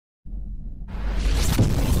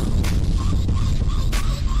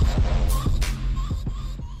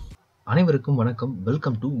அனைவருக்கும் வணக்கம்.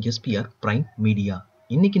 Welcome to SPR prime media.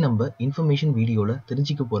 இன்னைக்கு நம்ம இன்ஃபர்மேஷன் வீடியோல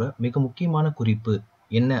தெரிஞ்சுக்க போற மிக முக்கியமான குறிப்பு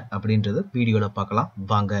என்ன அப்படின்றத வீடியோல பார்க்கலாம்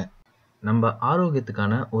வாங்க. நம்ம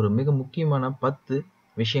ஆரோக்கியத்துக்கான ஒரு மிக முக்கியமான 10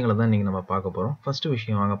 விஷயங்களை தான் இன்னைக்கு நம்ம பார்க்க போறோம். ஃபர்ஸ்ட்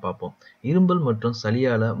விஷயம் வாங்க பார்ப்போம். இரும்பல் மற்றும்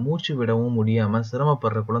சளியால மூச்சு விடவும் முடியாம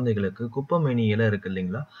சிரமப்படுற குழந்தைகளுக்கு குப்பைமேனி இலை இருக்கு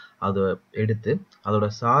இல்லைங்களா, அதை எடுத்து அதோட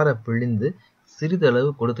சாறை பிழிந்து சிறிதளவு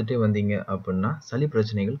கொடுத்துட்டே வந்தீங்க அப்படின்னா சளி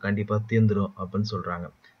பிரச்சனைகள் கண்டிப்பா தீர்ந்துடும் அப்படின்னு சொல்றாங்க.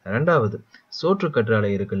 ரெண்டாவது, சோற்று கற்றாழை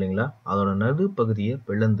இருக்கு இல்லைங்களா, அதோட நடு பகுதியை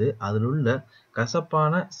பிளந்து அதில் உள்ள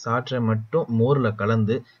கசப்பான சாற்றை மட்டும் மோர்ல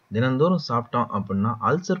கலந்து தினந்தோறும் சாப்பிட்டோம் அப்படின்னா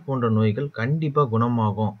அல்சர் போன்ற நோய்கள் கண்டிப்பா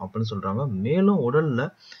குணமாகும் அப்படின்னு சொல்றாங்க. மேலும் உடல்ல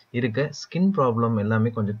இருக்க ஸ்கின் ப்ராப்ளம்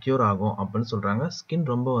எல்லாமே கொஞ்சம் கியூர் ஆகும் அப்படின்னு சொல்றாங்க. ஸ்கின்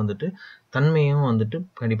ரொம்ப தன்மையும்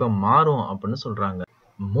கண்டிப்பா மாறும் அப்படின்னு சொல்றாங்க.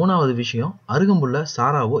 மூணாவது விஷயம், அருகம்புல்ல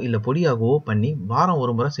சாராவோ இல்ல பொடியாகவோ பண்ணி வாரம்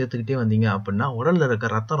ஒரு முறை சேர்த்துக்கிட்டே வந்தீங்க அப்படின்னா உடல்ல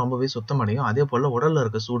இருக்க ரத்தம் ரொம்பவே சுத்தமடையும். அதே போல உடல்ல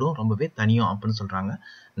இருக்க சூடும் ரொம்பவே தனியும் அப்படின்னு சொல்றாங்க.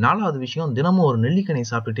 நாலாவது விஷயம், தினமும் ஒரு நெல்லிக்கனி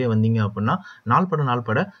சாப்பிட்டுட்டே வந்தீங்க அப்படின்னா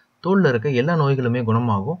நாள்பட தோல்ல இருக்க எல்லா நோய்களுமே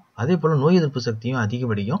குணமாகும். அதே போல நோய் எதிர்ப்பு சக்தியும்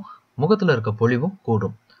அதிகப்படியும், முகத்துல இருக்க பொலிவும்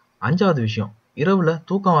கூடும். அஞ்சாவது விஷயம், இரவுல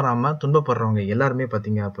தூக்கம் வராம துன்பப்படுறவங்க எல்லாருமே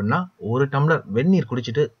பாத்தீங்க அப்படின்னா ஒரு டம்ளர் வெந்நீர்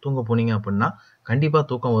குடிச்சிட்டு தூங்க போனீங்க அப்படின்னா கண்டிப்பா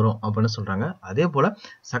தூக்கம் வரும் அப்படின்னு சொல்றாங்க. அதே போல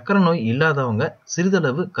சர்க்கரை நோய் இல்லாதவங்க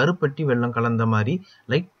சிறிதளவு கருப்பட்டி வெல்லம் கலந்த மாதிரி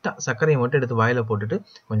லைட்டா சர்க்கரையை மட்டும் எடுத்து வாயில போட்டுட்டு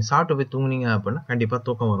கொஞ்சம் சாப்பிட்டு போய் தூங்குனீங்க அப்படின்னா கண்டிப்பா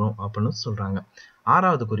தூக்கம் வரும் அப்படின்னு சொல்றாங்க.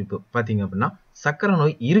 ஆறாவது குறிப்பு பாத்தீங்க அப்படின்னா, சர்க்கரை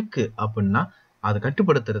நோய் இருக்கு அப்படின்னா அதை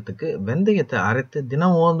கட்டுப்படுத்துறதுக்கு வெந்தயத்தை அரைத்து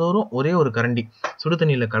தினந்தோறும் ஒரே ஒரு கரண்டி சுடு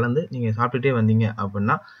தண்ணியில கலந்து நீங்க சாப்பிட்டுட்டே வந்தீங்க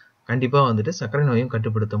அப்படின்னா கண்டிப்பா சர்க்கரை நோயும்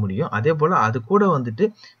கட்டுப்படுத்த முடியும். அதே போல அது கூட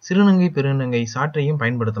சிறுநங்கை பெருநங்கை சாற்றையும்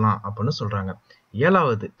பயன்படுத்தலாம் அப்படின்னு சொல்றாங்க.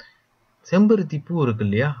 ஏழாவது, செம்பருத்தி பூ இருக்கு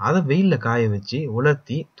இல்லையா, அதை வெயில்ல காய வச்சு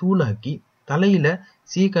உலர்த்தி தூளாக்கி தலையில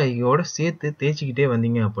சீக்காயோட சேர்த்து தேய்ச்சிக்கிட்டே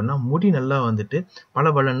வந்தீங்க அப்படின்னா முடி நல்லா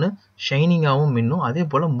பளபளன்னு ஷைனிங்காகவும் மின்னும். அதே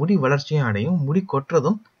போல முடி வளர்ச்சியும் அடையும், முடி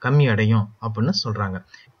கொட்டுறதும் கம்மி அடையும் அப்படின்னு சொல்றாங்க.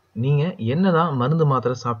 நீங்க என்னதான் மருந்து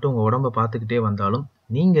மாத்திரை சாப்பிட்டு உங்க உடம்ப பார்த்துக்கிட்டே வந்தாலும்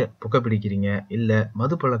நீங்க புகைப்பிடிக்கிறீங்க இல்ல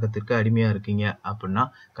மது பழக்கத்திற்கு அடிமையா இருக்கீங்க அப்படின்னா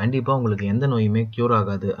கண்டிப்பா உங்களுக்கு எந்த நோயுமே கியூர்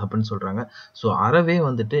ஆகாது அப்படின்னு சொல்றாங்க. ஸோ அறவே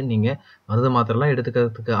நீங்க மருந்து மாத்திரைலாம்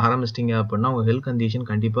எடுத்துக்கிறதுக்கு ஆரம்பிச்சிட்டீங்க அப்படின்னா உங்க ஹெல்த் கண்டிஷன்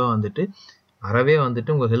கண்டிப்பா அறவே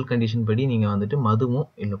உங்க ஹெல்த் கண்டிஷன் படி நீங்க மதுவும்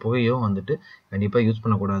இல்ல புகையோ கண்டிப்பா யூஸ்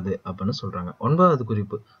பண்ணக்கூடாது அப்படின்னு சொல்றாங்க. 9வது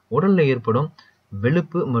குறிப்பு, உடல்ல ஏற்படும்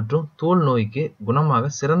வெளுப்பு மற்றும் தோல் நோய்க்கு குணமாக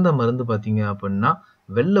சிறந்த மருந்து பாத்தீங்க அப்படின்னா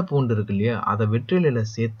வெள்ளை பூண்டு இருக்கு இல்லையா, அதை வெற்றிலையில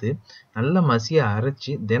சேர்த்து நல்ல மசிய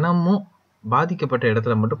அரைச்சு தினமும் பாதிக்கப்பட்ட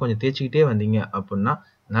இடத்துல மட்டும் கொஞ்சம் தேய்ச்சிக்கிட்டே வந்தீங்க அப்படின்னா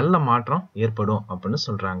நல்ல மாற்றம் ஏற்படும் அப்படின்னு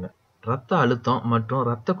சொல்றாங்க. ரத்த அழுத்தம் மற்றும்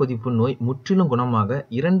ரத்த கொதிப்பு நோய் முற்றிலும் குணமாக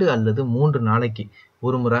 2 அல்லது 3 நாளைக்கு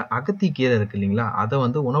ஒரு முறை அகத்திக்கீரை இருக்கு இல்லைங்களா, அதை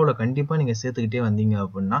உணவுல கண்டிப்பா நீங்க சேர்த்துக்கிட்டே வந்தீங்க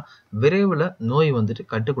அப்படின்னா விரைவில் நோய்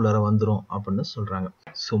கட்டுக்குள்ளார வந்துடும் அப்படின்னு சொல்றாங்க.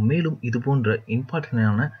 ஸோ மேலும் இது போன்ற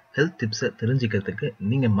இம்பார்ட்டன்டான ஹெல்த் டிப்ஸை தெரிஞ்சுக்கிறதுக்கு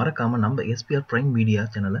நீங்க மறக்காம நம்ம SPR பிரைம் மீடியா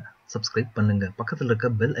சேனலை சப்ஸ்கிரைப் பண்ணுங்க. பக்கத்தில் இருக்க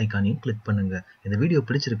பெல் ஐக்கானையும் கிளிக் பண்ணுங்க. இந்த வீடியோ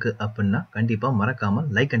பிடிச்சிருக்கு அப்படின்னா கண்டிப்பா மறக்காம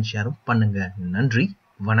லைக் அண்ட் ஷேரும் பண்ணுங்க. நன்றி,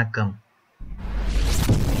 வணக்கம்.